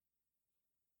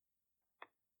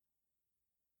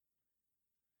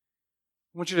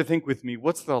I want you to think with me,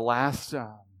 what's the last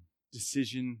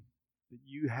decision that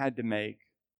you had to make,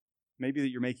 maybe that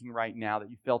you're making right now, that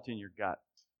you felt in your gut?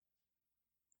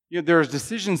 There are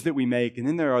decisions that we make, and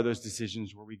then there are those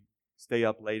decisions where we stay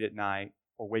up late at night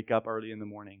or wake up early in the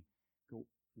morning. Go,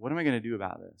 what am I going to do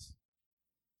about this?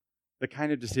 The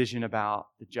kind of decision about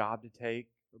the job to take,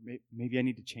 or maybe I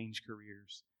need to change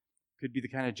careers. Could be the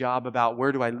kind of job about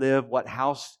where do I live, what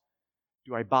house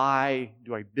do I buy,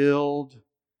 do I build,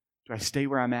 do I stay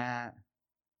where I'm at?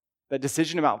 That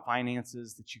decision about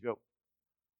finances that you go,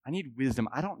 I need wisdom.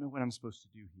 I don't know what I'm supposed to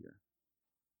do here.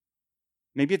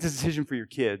 Maybe it's a decision for your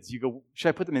kids. You go, should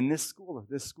I put them in this school or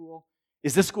this school?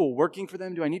 Is this school working for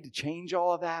them? Do I need to change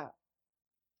all of that?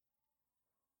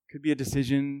 Could be a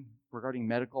decision regarding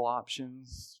medical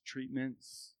options,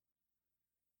 treatments.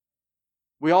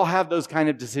 We all have those kind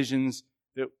of decisions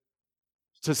that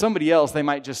to somebody else, they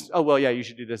might just, oh, well, yeah, you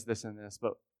should do this, this, and this.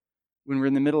 But when we're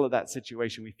in the middle of that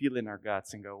situation, we feel it in our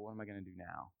guts and go, what am I going to do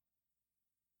now?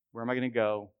 Where am I going to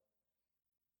go?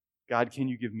 God, can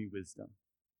you give me wisdom?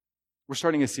 We're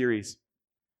starting a series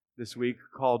this week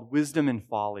called Wisdom and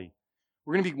Folly.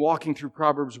 We're going to be walking through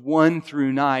Proverbs 1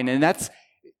 through 9, and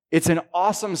it's an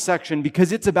awesome section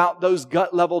because it's about those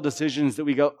gut-level decisions that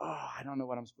we go, oh, I don't know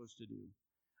what I'm supposed to do.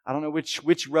 I don't know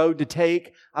which road to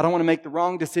take. I don't want to make the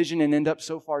wrong decision and end up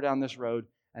so far down this road,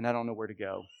 and I don't know where to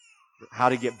go, how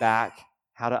to get back,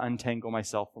 how to untangle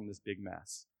myself from this big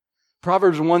mess.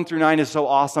 Proverbs 1 through 9 is so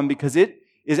awesome because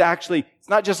it's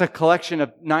not just a collection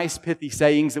of nice, pithy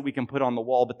sayings that we can put on the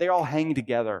wall, but they all hang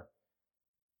together,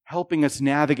 helping us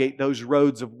navigate those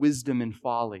roads of wisdom and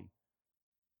folly.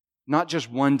 Not just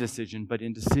one decision, but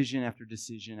in decision after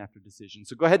decision after decision.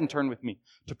 So go ahead and turn with me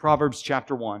to Proverbs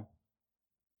chapter 1.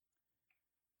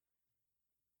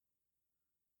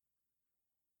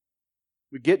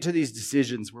 We get to these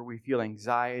decisions where we feel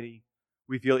anxiety,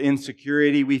 we feel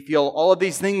insecurity, we feel all of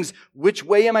these things. Which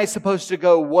way am I supposed to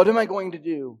go? What am I going to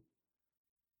do?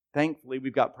 Thankfully,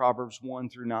 we've got Proverbs 1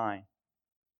 through 9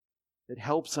 that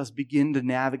helps us begin to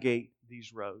navigate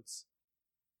these roads.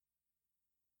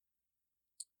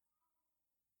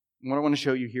 And what I want to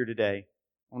show you here today,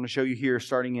 I want to show you here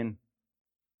starting in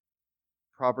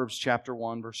Proverbs chapter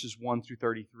 1, verses 1 through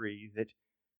 33, that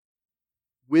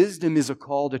wisdom is a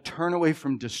call to turn away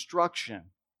from destruction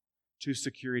to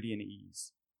security and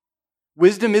ease.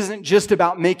 Wisdom isn't just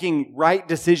about making right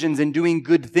decisions and doing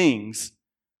good things.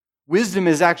 Wisdom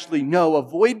is actually, no,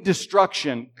 avoid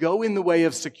destruction, go in the way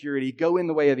of security, go in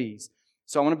the way of ease.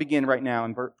 So I want to begin right now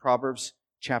in Proverbs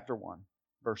chapter 1,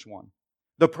 verse 1.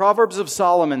 The Proverbs of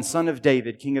Solomon, son of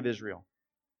David, king of Israel,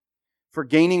 for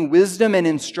gaining wisdom and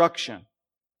instruction,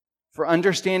 for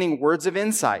understanding words of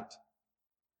insight,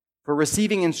 for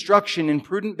receiving instruction in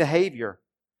prudent behavior,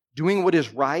 doing what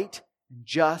is right and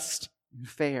just and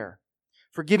fair,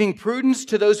 for giving prudence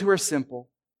to those who are simple,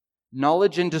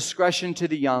 knowledge and discretion to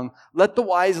the young. Let the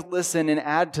wise listen and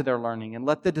add to their learning, and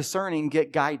let the discerning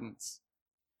get guidance.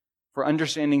 For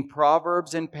understanding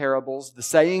proverbs and parables, the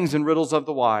sayings and riddles of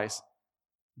the wise.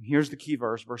 And here's the key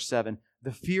verse, verse 7.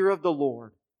 The fear of the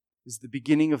Lord is the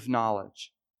beginning of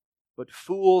knowledge, but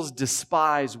fools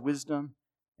despise wisdom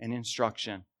and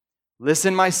instruction.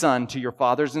 Listen, my son, to your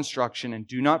father's instruction, and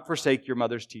do not forsake your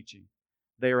mother's teaching.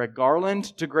 They are a garland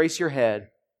to grace your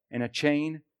head and a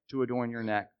chain to adorn your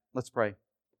neck. Let's pray.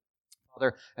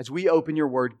 Father, as we open your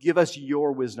word, give us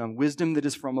your wisdom, wisdom that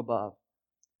is from above,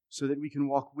 so that we can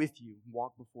walk with you,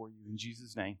 walk before you. In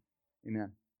Jesus' name,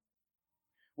 amen.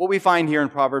 What we find here in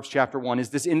Proverbs chapter 1 is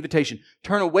this invitation.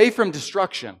 Turn away from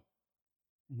destruction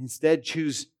and instead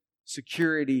choose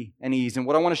security and ease. And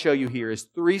what I want to show you here is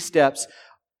 3 steps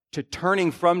to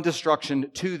turning from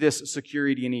destruction to this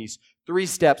security and ease. 3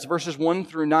 steps. Verses 1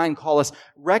 through 9 call us,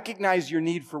 recognize your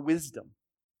need for wisdom.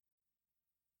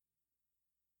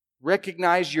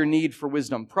 Recognize your need for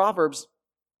wisdom. Proverbs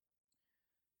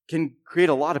can create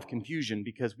a lot of confusion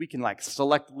because we can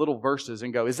select little verses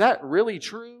and go, is that really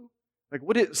true?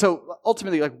 So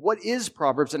ultimately, what is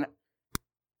Proverbs and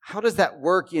how does that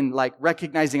work in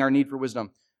recognizing our need for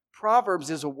wisdom? Proverbs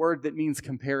is a word that means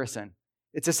comparison.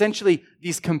 It's essentially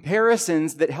these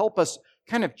comparisons that help us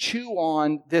kind of chew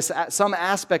on some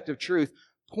aspect of truth,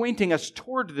 pointing us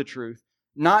toward the truth,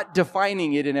 not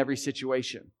defining it in every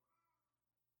situation.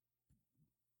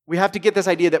 We have to get this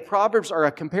idea that Proverbs are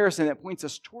a comparison that points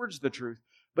us towards the truth,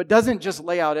 but doesn't just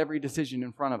lay out every decision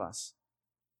in front of us.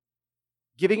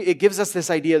 It gives us this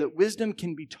idea that wisdom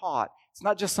can be taught. It's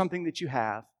not just something that you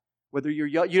have. Whether you're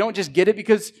young, you don't just get it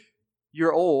because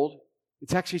you're old.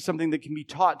 It's actually something that can be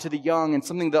taught to the young and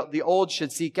something that the old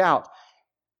should seek out.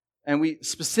 And we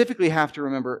specifically have to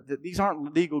remember that these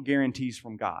aren't legal guarantees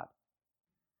from God.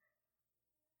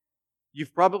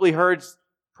 You've probably heard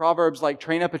proverbs like,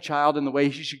 train up a child in the way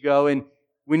he should go, and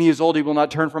when he is old, he will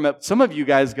not turn from it. Some of you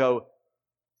guys go,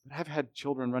 but I've had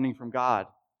children running from God.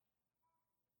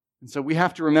 And so we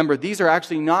have to remember, these are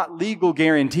actually not legal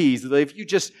guarantees. If you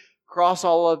just cross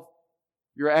all of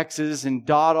your X's and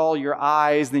dot all your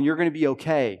I's, then you're going to be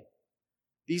okay.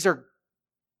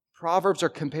 Proverbs are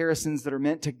comparisons that are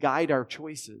meant to guide our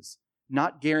choices,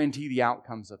 not guarantee the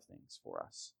outcomes of things for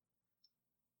us.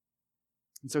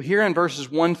 And so here in verses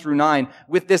 1 through 9,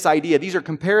 with this idea, these are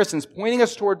comparisons pointing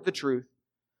us toward the truth,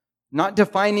 not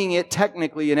defining it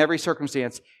technically in every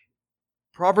circumstance.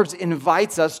 Proverbs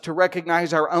invites us to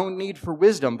recognize our own need for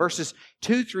wisdom. Verses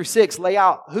 2 through 6 lay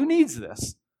out who needs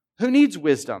this? Who needs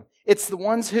wisdom? It's the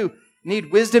ones who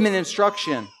need wisdom and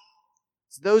instruction.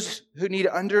 It's those who need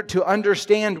to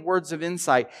understand words of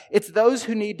insight. It's those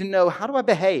who need to know, how do I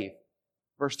behave?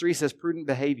 Verse 3 says prudent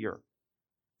behavior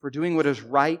for doing what is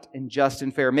right and just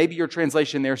and fair. Maybe your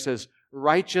translation there says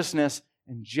righteousness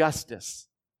and justice.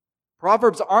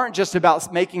 Proverbs aren't just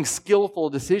about making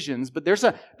skillful decisions, but there's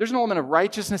an element of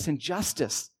righteousness and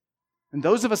justice. And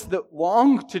those of us that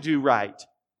long to do right,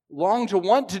 long to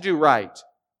want to do right,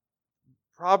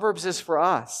 Proverbs is for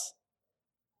us.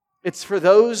 It's for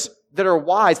those that are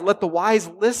wise. Let the wise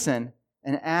listen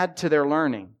and add to their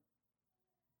learning.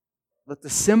 Let the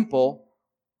simple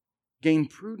gain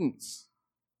prudence.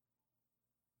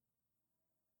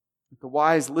 Let the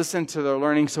wise listen to their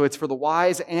learning. So it's for the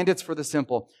wise and it's for the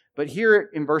simple. But here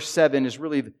in verse 7 is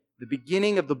really the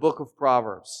beginning of the book of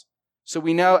Proverbs. So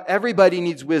we know everybody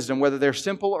needs wisdom, whether they're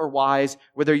simple or wise,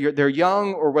 whether they're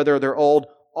young or whether they're old.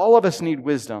 All of us need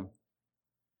wisdom.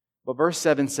 But verse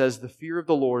 7 says, the fear of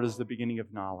the Lord is the beginning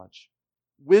of knowledge.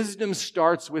 Wisdom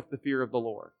starts with the fear of the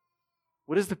Lord.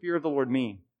 What does the fear of the Lord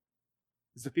mean?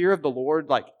 Is the fear of the Lord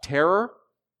like terror?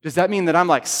 Does that mean that I'm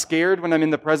like scared when I'm in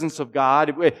the presence of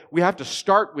God? We have to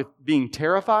start with being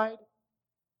terrified.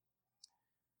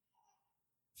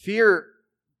 Fear,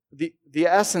 the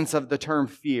essence of the term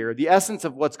fear, the essence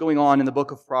of what's going on in the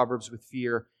book of Proverbs with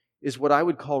fear is what I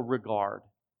would call regard.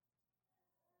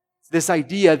 It's this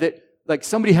idea that like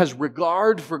somebody has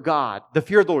regard for God, the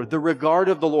fear of the Lord, the regard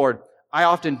of the Lord. I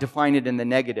often define it in the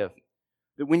negative.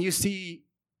 That when you see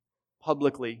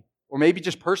publicly, or maybe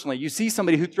just personally, you see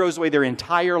somebody who throws away their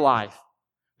entire life.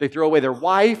 They throw away their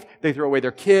wife, they throw away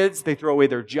their kids, they throw away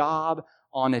their job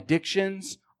on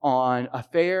addictions, on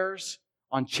affairs,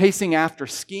 on chasing after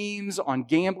schemes, on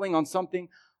gambling, on something.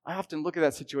 I often look at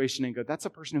that situation and go, that's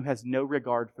a person who has no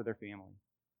regard for their family.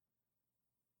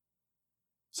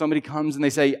 Somebody comes and they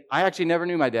say, I actually never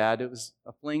knew my dad. It was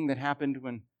a fling that happened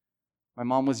when my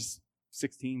mom was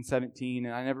 16, 17,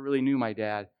 and I never really knew my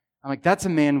dad. I'm like, that's a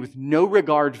man with no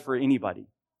regard for anybody,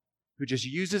 who just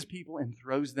uses people and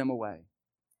throws them away.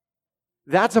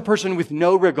 That's a person with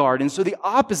no regard. And so the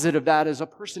opposite of that is a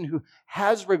person who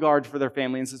has regard for their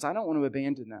family and says, I don't want to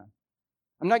abandon them.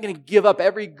 I'm not going to give up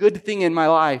every good thing in my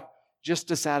life just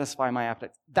to satisfy my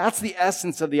appetite. That's the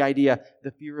essence of the idea,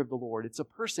 the fear of the Lord. It's a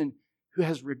person who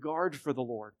has regard for the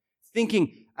Lord,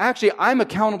 thinking, actually, I'm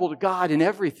accountable to God in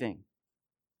everything.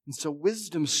 And so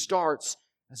wisdom starts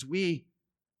as we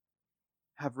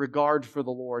have regard for the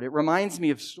Lord. It reminds me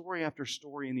of story after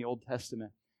story in the Old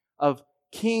Testament of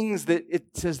kings that it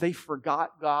says they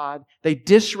forgot God, they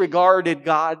disregarded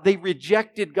God, they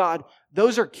rejected God.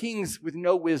 Those are kings with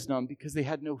no wisdom because they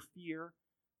had no fear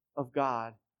of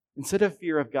God. Instead of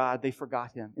fear of God, they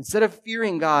forgot Him. Instead of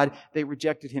fearing God, they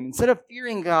rejected Him. Instead of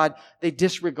fearing God, they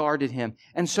disregarded Him.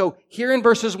 And so here in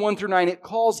verses 1 through 9, it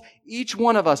calls each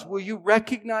one of us, will you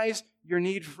recognize your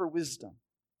need for wisdom?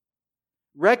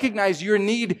 Recognize your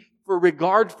need for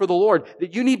regard for the Lord,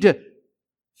 that you need to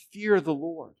fear the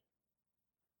Lord.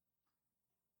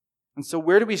 And so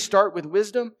where do we start with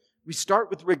wisdom? We start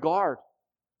with regard.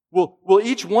 Will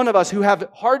each one of us who have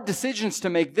hard decisions to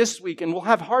make this week, and we'll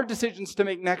have hard decisions to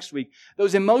make next week,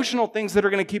 those emotional things that are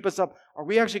going to keep us up, are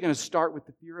we actually going to start with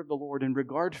the fear of the Lord and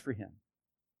regard for Him?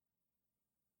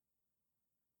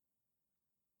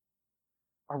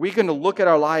 Are we going to look at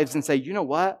our lives and say, you know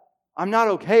what? I'm not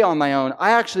okay on my own.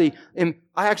 I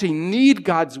actually need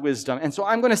God's wisdom. And so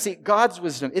I'm going to seek God's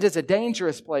wisdom. It is a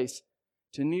dangerous place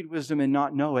to need wisdom and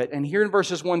not know it. And here in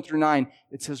verses 1 through 9,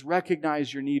 it says,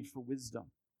 recognize your need for wisdom.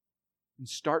 And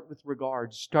start with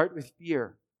regard. Start with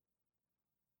fear.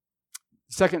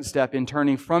 The second step in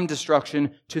turning from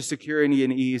destruction to security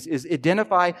and ease is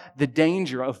identify the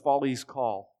danger of folly's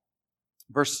call.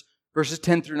 Verses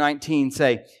 10 through 19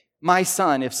 say, my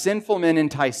son, if sinful men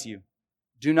entice you,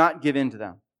 do not give in to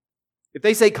them. If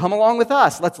they say, come along with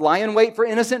us, let's lie in wait for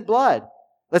innocent blood.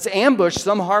 Let's ambush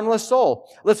some harmless soul.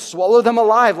 Let's swallow them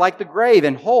alive like the grave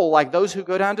and whole like those who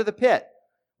go down to the pit.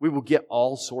 We will get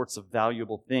all sorts of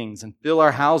valuable things and fill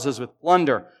our houses with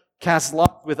plunder. Cast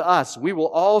lots with us. We will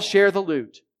all share the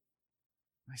loot.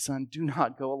 My son, do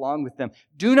not go along with them.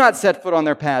 Do not set foot on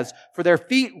their paths, for their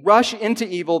feet rush into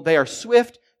evil. They are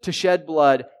swift to shed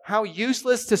blood. How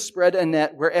useless to spread a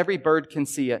net where every bird can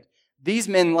see it. These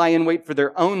men lie in wait for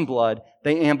their own blood.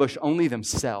 They ambush only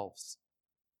themselves.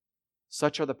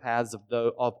 Such are the paths of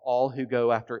all who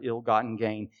go after ill-gotten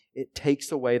gain. It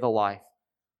takes away the life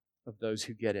of those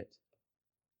who get it.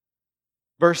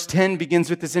 Verse 10 begins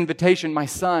with this invitation, my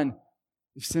son,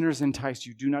 if sinners entice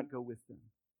you, do not go with them.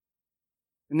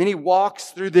 And then he walks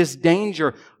through this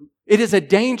danger. It is a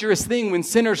dangerous thing when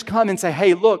sinners come and say,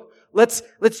 hey, look, let's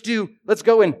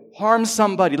go and harm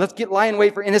somebody. Let's lie in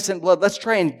wait for innocent blood. Let's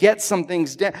try and get some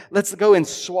things down. Let's go and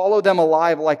swallow them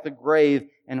alive like the grave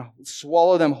and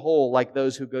swallow them whole like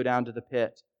those who go down to the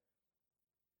pit.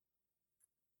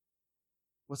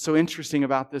 What's so interesting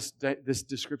about this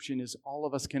description is all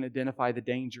of us can identify the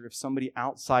danger if somebody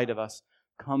outside of us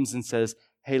comes and says,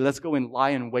 hey, let's go and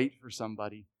lie in wait for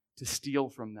somebody to steal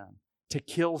from them, to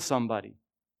kill somebody.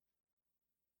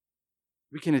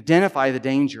 We can identify the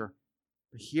danger.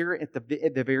 But here at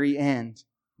the very end,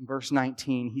 in verse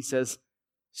 19, he says,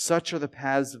 such are the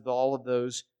paths of all of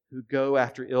those who go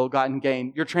after ill-gotten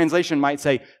gain. Your translation might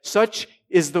say, such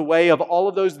is the way of all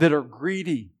of those that are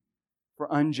greedy for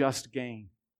unjust gain.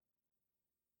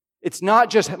 It's not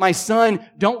just, my son,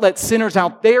 don't let sinners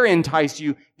out there entice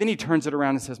you. Then he turns it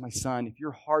around and says, my son, if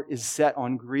your heart is set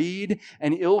on greed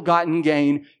and ill-gotten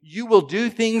gain, you will do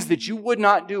things that you would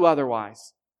not do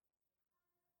otherwise.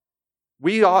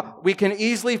 We can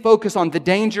easily focus on the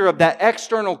danger of that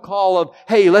external call of,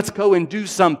 hey, let's go and do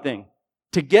something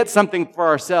to get something for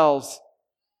ourselves.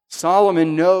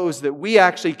 Solomon knows that we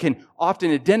actually can often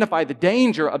identify the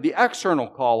danger of the external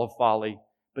call of folly.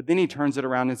 But then he turns it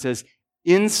around and says,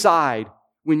 inside,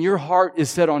 when your heart is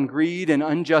set on greed and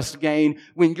unjust gain,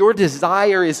 when your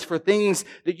desire is for things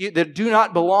that do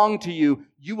not belong to you,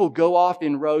 you will go off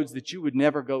in roads that you would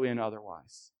never go in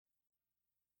otherwise.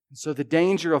 And so the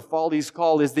danger of folly's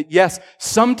call is that, yes,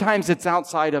 sometimes it's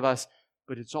outside of us,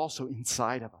 but it's also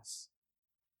inside of us.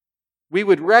 We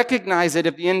would recognize it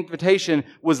if the invitation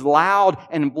was loud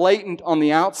and blatant on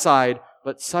the outside,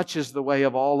 but such is the way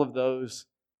of all of those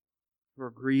who are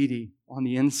greedy on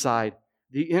the inside.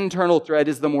 The internal threat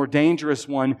is the more dangerous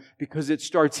one because it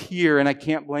starts here, and I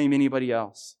can't blame anybody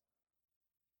else.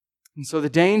 And so the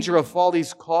danger of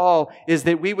folly's call is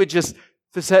that we would just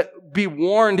be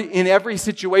warned in every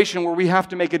situation where we have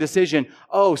to make a decision.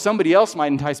 Oh, somebody else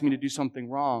might entice me to do something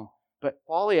wrong. But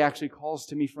folly actually calls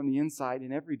to me from the inside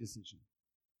in every decision.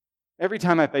 Every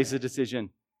time I face a decision,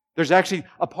 there's actually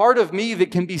a part of me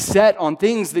that can be set on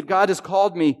things that God has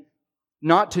called me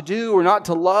not to do or not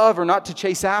to love or not to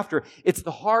chase after. It's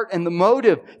the heart and the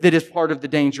motive that is part of the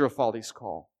danger of folly's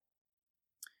call.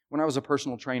 When I was a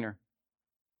personal trainer,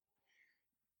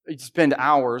 I'd spend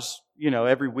hours,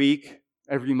 every week,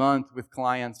 every month with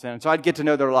clients. And so I'd get to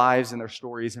know their lives and their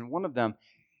stories. And one of them,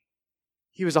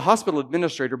 he was a hospital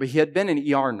administrator, but he had been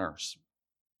an ER nurse.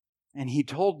 And he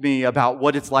told me about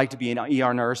what it's like to be an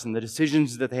ER nurse and the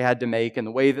decisions that they had to make and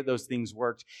the way that those things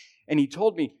worked. And he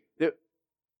told me that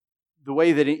the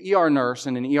way that an ER nurse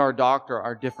and an ER doctor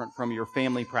are different from your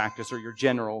family practice or your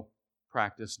general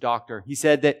practice doctor. He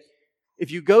said that if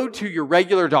you go to your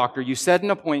regular doctor, you set an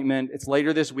appointment, it's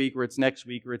later this week or it's next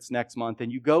week or it's next month,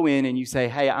 and you go in and you say,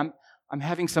 hey, I'm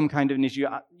having some kind of an issue.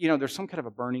 There's some kind of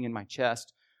a burning in my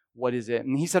chest. What is it?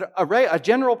 And he said a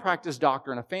general practice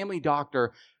doctor and a family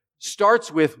doctor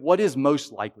starts with what is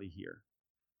most likely here.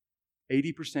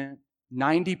 80%,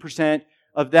 90%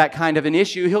 of that kind of an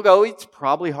issue. He'll go, it's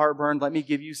probably heartburn. Let me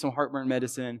give you some heartburn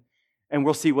medicine and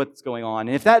we'll see what's going on.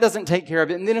 And if that doesn't take care of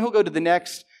it, and then he'll go to the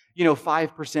next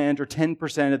 5% or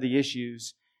 10% of the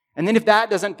issues. And then if that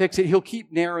doesn't fix it, he'll keep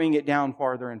narrowing it down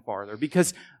farther and farther.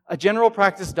 Because a general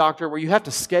practice doctor, where you have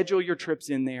to schedule your trips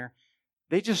in there,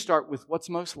 they just start with what's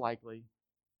most likely.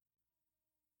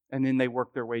 And then they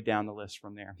work their way down the list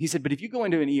from there. He said, but if you go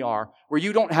into an ER where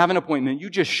you don't have an appointment, you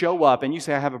just show up and you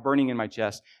say, I have a burning in my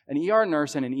chest. An ER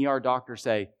nurse and an ER doctor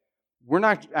say, we're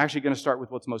not actually going to start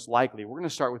with what's most likely. We're going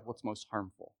to start with what's most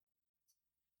harmful.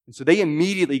 And so they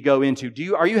immediately go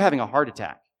into, are you having a heart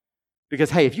attack? Because,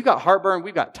 hey, if you got heartburn,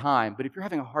 we've got time. But if you're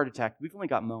having a heart attack, we've only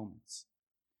got moments.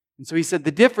 And so he said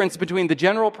the difference between the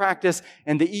general practice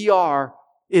and the ER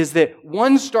is that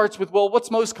one starts with, well,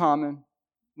 what's most common?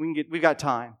 We've got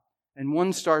time. And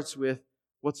one starts with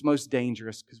what's most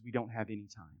dangerous because we don't have any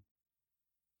time.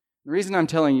 The reason I'm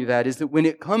telling you that is that when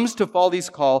it comes to Folly's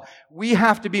Call, we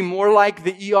have to be more like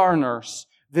the ER nurse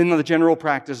than the general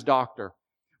practice doctor.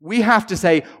 We have to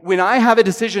say, when I have a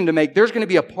decision to make, there's going to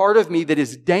be a part of me that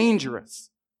is dangerous.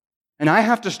 And I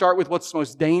have to start with what's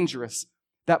most dangerous.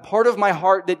 That part of my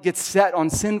heart that gets set on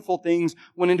sinful things,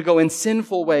 wanting to go in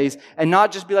sinful ways, and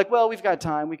not just be like, well, we've got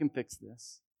time, we can fix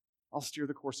this. I'll steer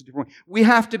the course a different way. We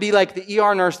have to be like the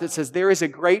ER nurse that says, there is a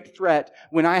great threat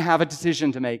when I have a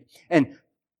decision to make. And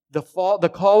the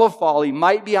call of folly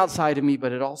might be outside of me,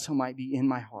 but it also might be in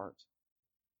my heart.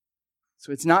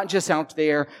 So it's not just out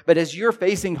there, but as you're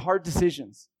facing hard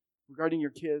decisions regarding your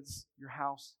kids, your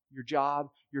house, your job,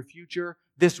 your future,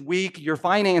 this week, your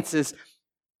finances,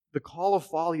 the call of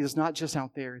folly is not just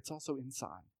out there, it's also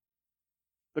inside.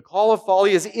 The call of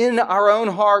folly is in our own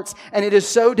hearts, and it is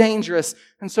so dangerous.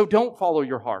 And so don't follow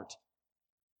your heart.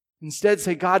 Instead,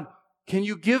 say, God, can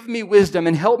you give me wisdom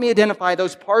and help me identify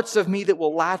those parts of me that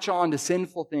will latch on to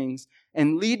sinful things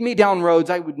and lead me down roads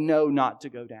I would know not to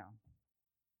go down?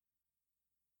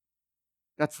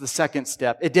 That's the second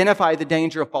step. Identify the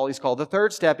danger of Folly's Call. The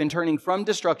third step in turning from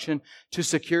destruction to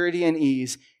security and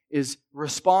ease is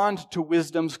respond to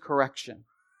wisdom's correction.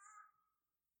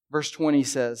 Verse 20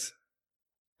 says,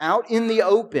 out in the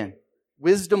open,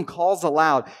 wisdom calls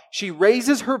aloud. She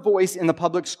raises her voice in the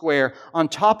public square. On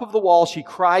top of the wall, she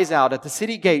cries out. At the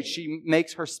city gate, she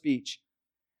makes her speech.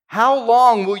 How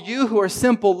long will you who are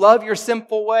simple love your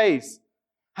simple ways?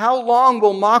 How long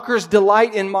will mockers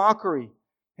delight in mockery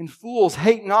and fools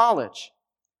hate knowledge?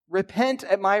 Repent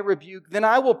at my rebuke, then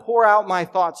I will pour out my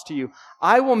thoughts to you.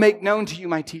 I will make known to you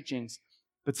my teachings.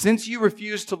 But since you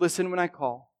refuse to listen when I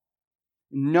call,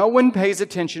 no one pays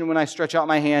attention when I stretch out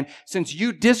my hand. Since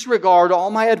you disregard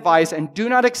all my advice and do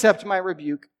not accept my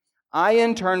rebuke, I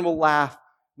in turn will laugh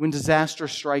when disaster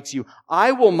strikes you.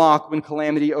 I will mock when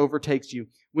calamity overtakes you.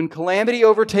 When calamity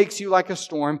overtakes you like a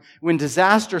storm, when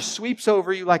disaster sweeps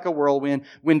over you like a whirlwind,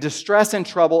 when distress and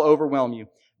trouble overwhelm you,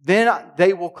 then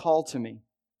they will call to me,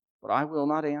 but I will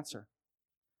not answer.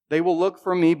 They will look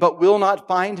for me, but will not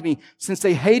find me, since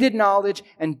they hated knowledge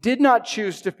and did not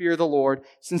choose to fear the Lord,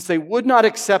 since they would not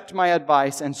accept my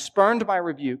advice and spurned my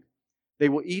rebuke. They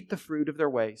will eat the fruit of their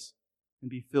ways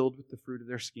and be filled with the fruit of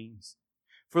their schemes.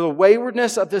 For the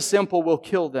waywardness of the simple will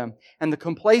kill them, and the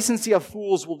complacency of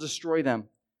fools will destroy them.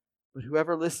 But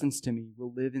whoever listens to me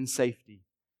will live in safety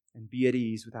and be at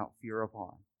ease without fear of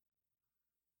harm.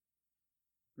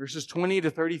 Verses 20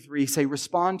 to 33 say,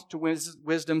 respond to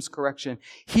wisdom's correction.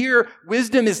 Here,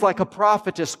 wisdom is like a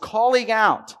prophetess calling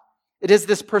out. It is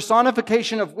this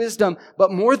personification of wisdom,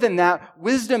 but more than that,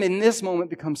 wisdom in this moment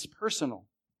becomes personal.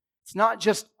 It's not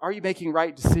just, are you making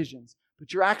right decisions,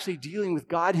 but you're actually dealing with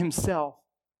God Himself.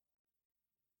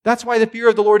 That's why the fear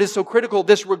of the Lord is so critical,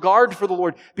 this regard for the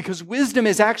Lord, because wisdom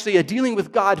is actually a dealing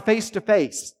with God face to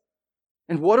face.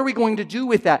 And what are we going to do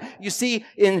with that? You see,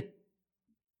 in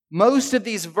most of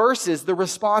these verses, the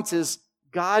response is,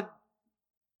 God,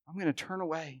 I'm going to turn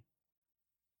away.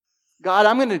 God,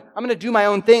 I'm going to do my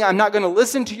own thing. I'm not going to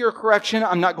listen to your correction.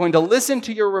 I'm not going to listen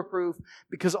to your reproof,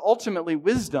 because ultimately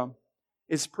wisdom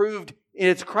is proved in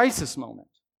its crisis moment.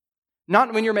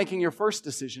 Not when you're making your first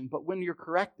decision, but when you're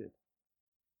corrected.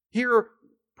 Here,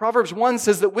 Proverbs 1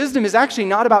 says that wisdom is actually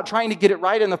not about trying to get it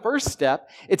right in the first step.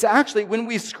 It's actually when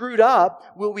we screwed up,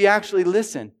 will we actually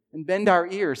listen and bend our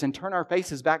ears and turn our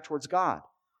faces back towards God.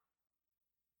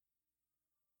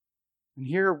 And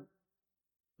here,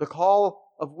 the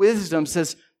call of wisdom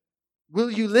says,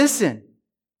 will you listen?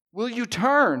 Will you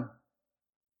turn?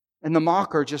 And the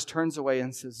mocker just turns away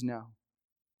and says no.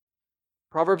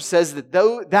 Proverbs says that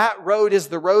though that road is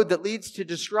the road that leads to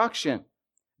destruction,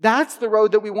 that's the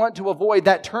road that we want to avoid,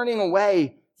 that turning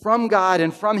away from God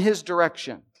and from His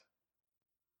direction.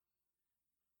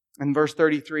 And verse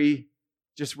 33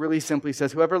 just really simply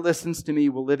says, whoever listens to me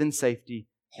will live in safety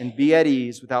and be at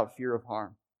ease without fear of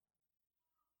harm.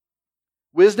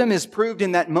 Wisdom is proved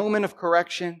in that moment of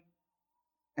correction.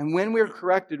 And when we're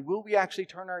corrected, will we actually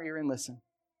turn our ear and listen?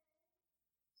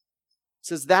 It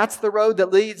says that's the road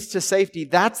that leads to safety.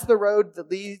 That's the road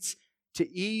that leads to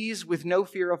ease with no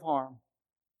fear of harm.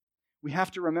 We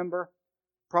have to remember,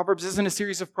 Proverbs isn't a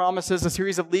series of promises, a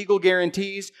series of legal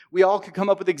guarantees. We all could come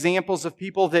up with examples of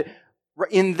people that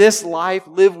in this life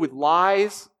live with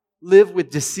lies, live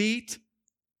with deceit,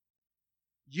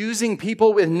 using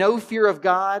people with no fear of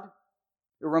God.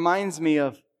 It reminds me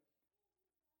of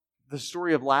the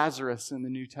story of Lazarus in the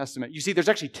New Testament. You see, there's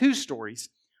actually two stories.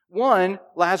 One,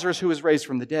 Lazarus who was raised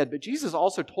from the dead, but Jesus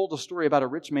also told a story about a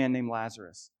rich man named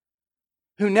Lazarus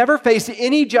who never faced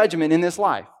any judgment in this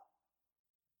life.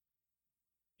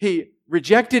 He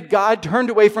rejected God, turned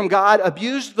away from God,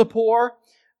 abused the poor,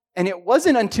 And it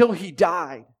wasn't until he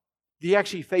died that he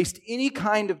actually faced any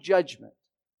kind of judgment.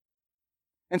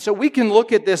 And so we can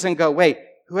look at this and go, wait,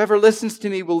 whoever listens to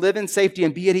me will live in safety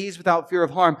and be at ease without fear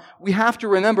of harm. We have to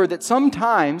remember that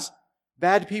sometimes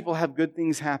bad people have good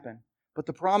things happen. But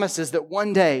the promise is that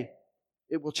one day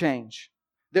it will change.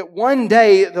 That one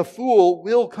day the fool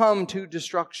will come to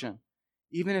destruction,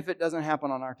 even if it doesn't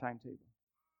happen on our timetable.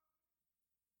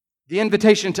 The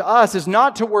invitation to us is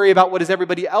not to worry about what is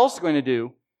everybody else going to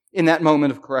do in that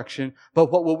moment of correction,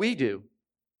 but what will we do?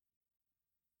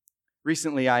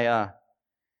 Recently,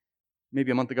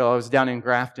 maybe a month ago, I was down in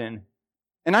Grafton.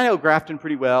 And I know Grafton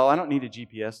pretty well. I don't need a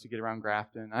GPS to get around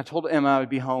Grafton. I told Emma I would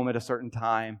be home at a certain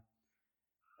time.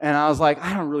 And I was like,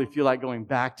 I don't really feel like going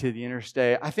back to the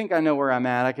interstate. I think I know where I'm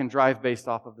at. I can drive based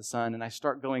off of the sun. And I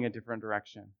start going a different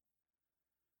direction.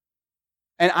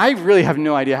 And I really have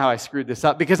no idea how I screwed this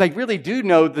up because I really do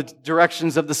know the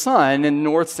directions of the sun in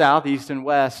north, south, east, and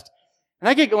west. And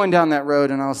I get going down that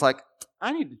road and I was like,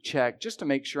 I need to check just to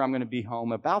make sure I'm going to be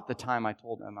home about the time I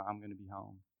told Emma I'm going to be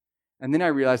home. And then I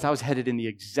realized I was headed in the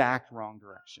exact wrong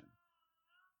direction.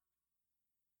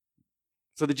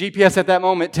 So the GPS at that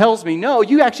moment tells me, no,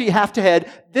 you actually have to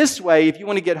head this way if you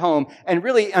want to get home. And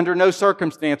really, under no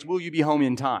circumstance will you be home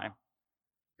in time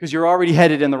because you're already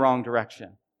headed in the wrong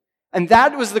direction. And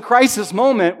that was the crisis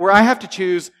moment where I have to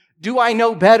choose, do I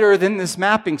know better than this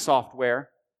mapping software?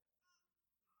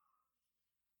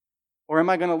 Or am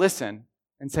I going to listen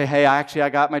and say, hey, I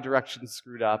got my directions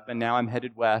screwed up and now I'm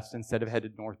headed west instead of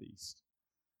headed northeast?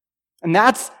 And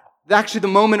that's actually the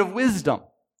moment of wisdom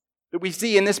that we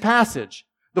see in this passage.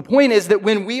 The point is that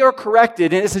when we are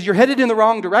corrected, and it says you're headed in the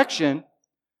wrong direction,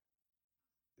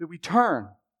 that we turn.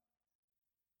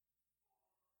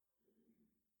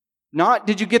 Not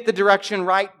did you get the direction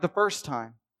right the first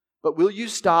time, but will you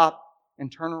stop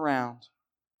and turn around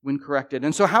when corrected?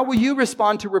 And so how will you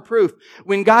respond to reproof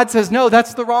when God says, no,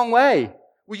 that's the wrong way?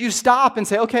 Will you stop and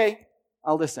say, okay,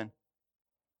 I'll listen?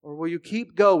 Or will you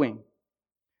keep going?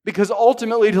 Because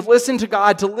ultimately to listen to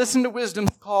God, to listen to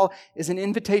wisdom's call is an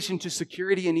invitation to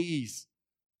security and ease.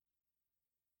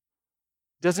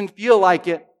 Doesn't feel like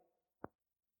it,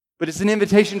 but it's an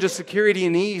invitation to security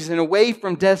and ease and away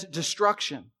from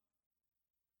destruction.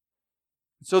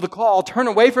 So the call, turn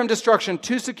away from destruction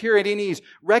to security and ease.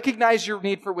 Recognize your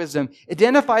need for wisdom.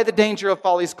 Identify the danger of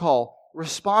folly's call.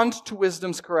 Respond to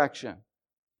wisdom's correction.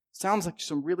 Sounds like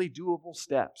some really doable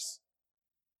steps.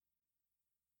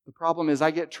 The problem is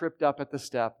I get tripped up at the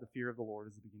step. The fear of the Lord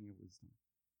is the beginning of wisdom.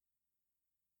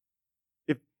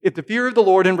 If the fear of the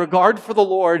Lord and regard for the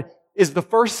Lord is the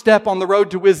first step on the road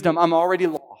to wisdom, I'm already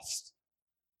lost.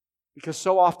 Because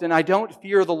so often I don't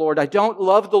fear the Lord. I don't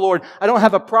love the Lord. I don't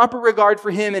have a proper regard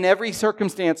for Him in every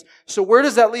circumstance. So where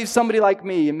does that leave somebody like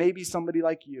me and maybe somebody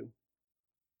like you?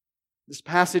 This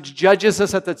passage judges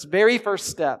us at its very first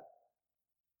step.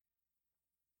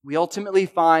 We ultimately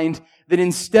find that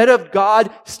instead of God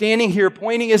standing here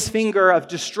pointing His finger of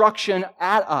destruction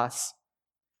at us,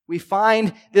 we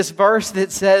find this verse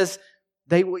that says,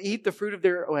 they will eat the fruit of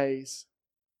their ways.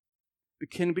 It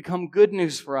can become good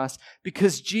news for us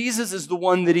because Jesus is the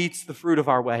one that eats the fruit of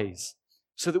our ways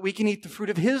so that we can eat the fruit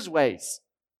of His ways.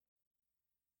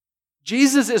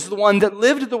 Jesus is the one that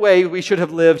lived the way we should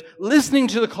have lived, listening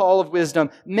to the call of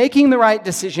wisdom, making the right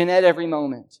decision at every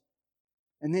moment,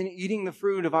 and then eating the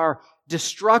fruit of our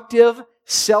destructive,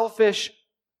 selfish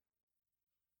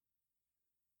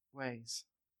ways.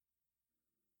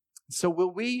 So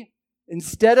will we,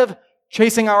 instead of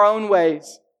chasing our own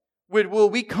ways, will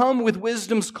we come with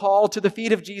wisdom's call to the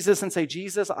feet of Jesus and say,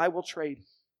 Jesus, I will trade.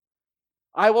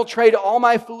 I will trade all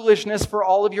my foolishness for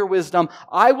all of your wisdom.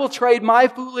 I will trade my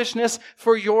foolishness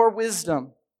for your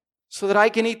wisdom so that I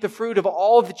can eat the fruit of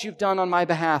all that you've done on my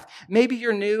behalf. Maybe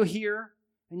you're new here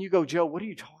and you go, Joe, what are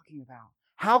you talking about?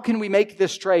 How can we make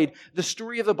this trade? The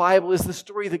story of the Bible is the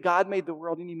story that God made the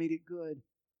world and He made it good.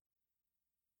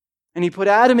 And He put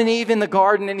Adam and Eve in the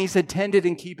garden and He said, tend it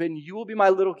and keep it, and you will be my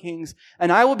little kings,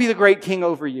 and I will be the great king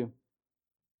over you.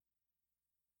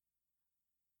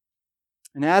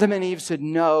 And Adam and Eve said,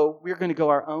 no, we're going to go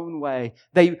our own way.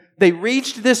 They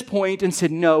reached this point and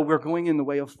said, no, we're going in the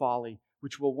way of folly,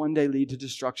 which will one day lead to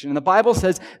destruction. And the Bible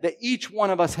says that each one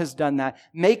of us has done that,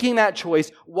 making that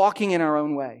choice, walking in our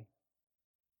own way.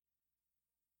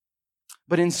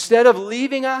 But instead of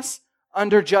leaving us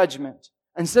under judgment,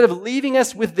 instead of leaving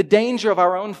us with the danger of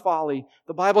our own folly,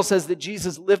 the Bible says that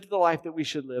Jesus lived the life that we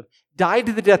should live, died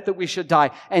to the death that we should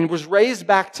die, and was raised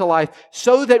back to life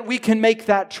so that we can make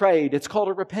that trade. It's called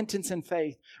a repentance and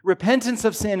faith. Repentance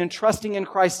of sin and trusting in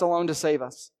Christ alone to save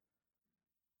us.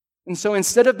 And so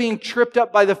instead of being tripped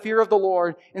up by the fear of the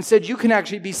Lord, instead you can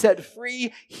actually be set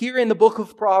free here in the book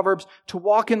of Proverbs to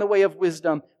walk in the way of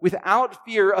wisdom without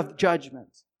fear of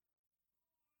judgment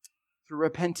through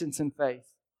repentance and faith.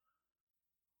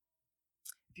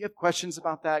 If you have questions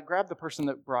about that, grab the person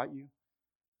that brought you.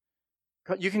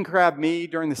 You can grab me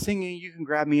during the singing. You can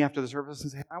grab me after the service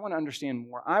and say, I want to understand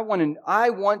more. I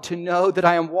want to know that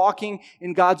I am walking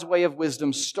in God's way of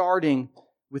wisdom, starting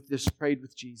with this prayed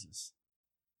with Jesus.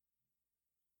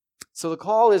 So the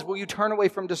call is, will you turn away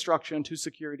from destruction to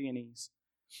security and ease?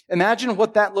 Imagine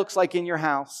what that looks like in your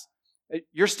house.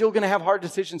 You're still going to have hard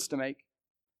decisions to make.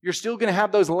 You're still going to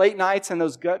have those late nights and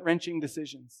those gut-wrenching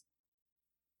decisions.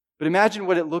 But imagine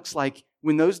what it looks like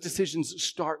when those decisions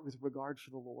start with regard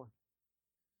for the Lord.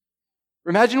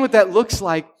 Imagine what that looks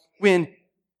like when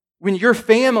your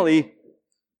family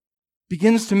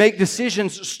begins to make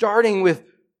decisions starting with,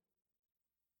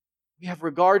 we have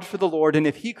regard for the Lord, and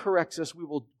if He corrects us, we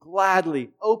will gladly,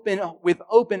 with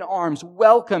open arms,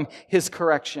 welcome His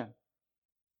correction.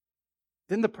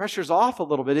 Then the pressure's off a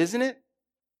little bit, isn't it?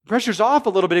 The pressure's off a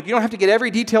little bit if you don't have to get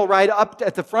every detail right up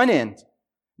at the front end.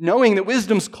 Knowing that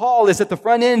wisdom's call is at the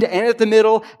front end and at the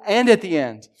middle and at the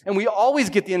end. And we always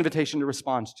get the invitation to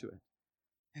respond to it.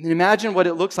 And then imagine what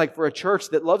it looks like for a church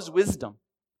that loves wisdom,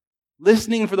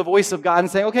 listening for the voice of God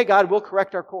and saying, okay, God, we'll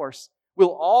correct our course.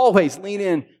 We'll always lean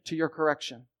in to your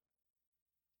correction.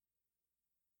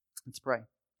 Let's pray.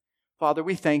 Father,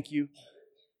 we thank you.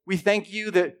 We thank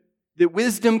you that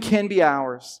wisdom can be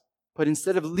ours, but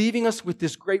instead of leaving us with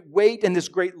this great weight and this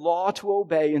great law to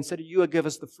obey, instead of you give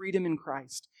us the freedom in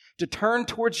Christ to turn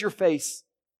towards your face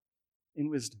in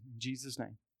wisdom. In Jesus'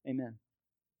 name, amen.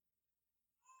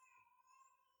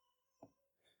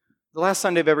 The last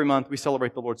Sunday of every month, we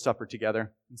celebrate the Lord's Supper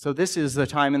together. And so this is the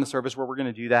time in the service where we're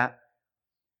going to do that.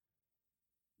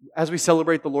 As we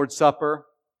celebrate the Lord's Supper,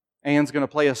 Anne's going to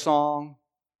play a song.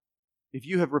 If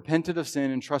you have repented of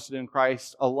sin and trusted in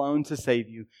Christ alone to save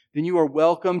you, then you are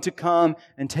welcome to come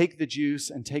and take the juice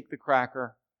and take the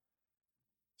cracker,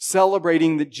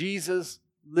 celebrating that Jesus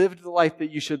lived the life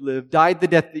that you should live, died the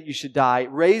death that you should die,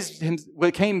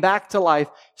 came back to life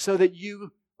so that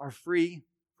you are free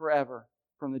forever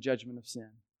from the judgment of sin.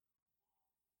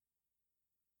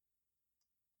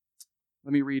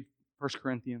 Let me read 1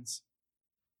 Corinthians.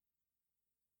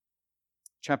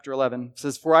 Chapter 11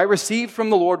 says, For I received from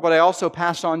the Lord what I also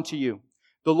passed on to you.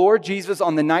 The Lord Jesus,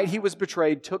 on the night He was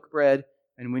betrayed, took bread,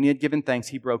 and when He had given thanks,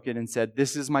 He broke it and said,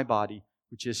 This is my body,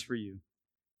 which is for you.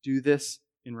 Do this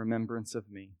in remembrance of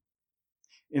me.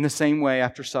 In the same way,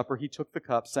 after supper, He took the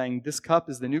cup, saying, This cup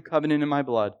is the new covenant in my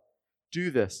blood. Do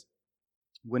this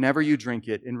whenever you drink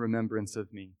it in remembrance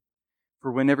of me.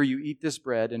 For whenever you eat this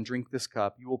bread and drink this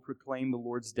cup, you will proclaim the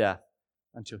Lord's death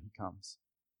until He comes.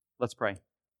 Let's pray.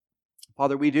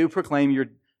 Father, we do proclaim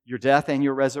your death and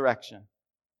your resurrection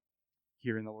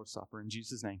here in the Lord's Supper. In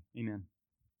Jesus' name, amen.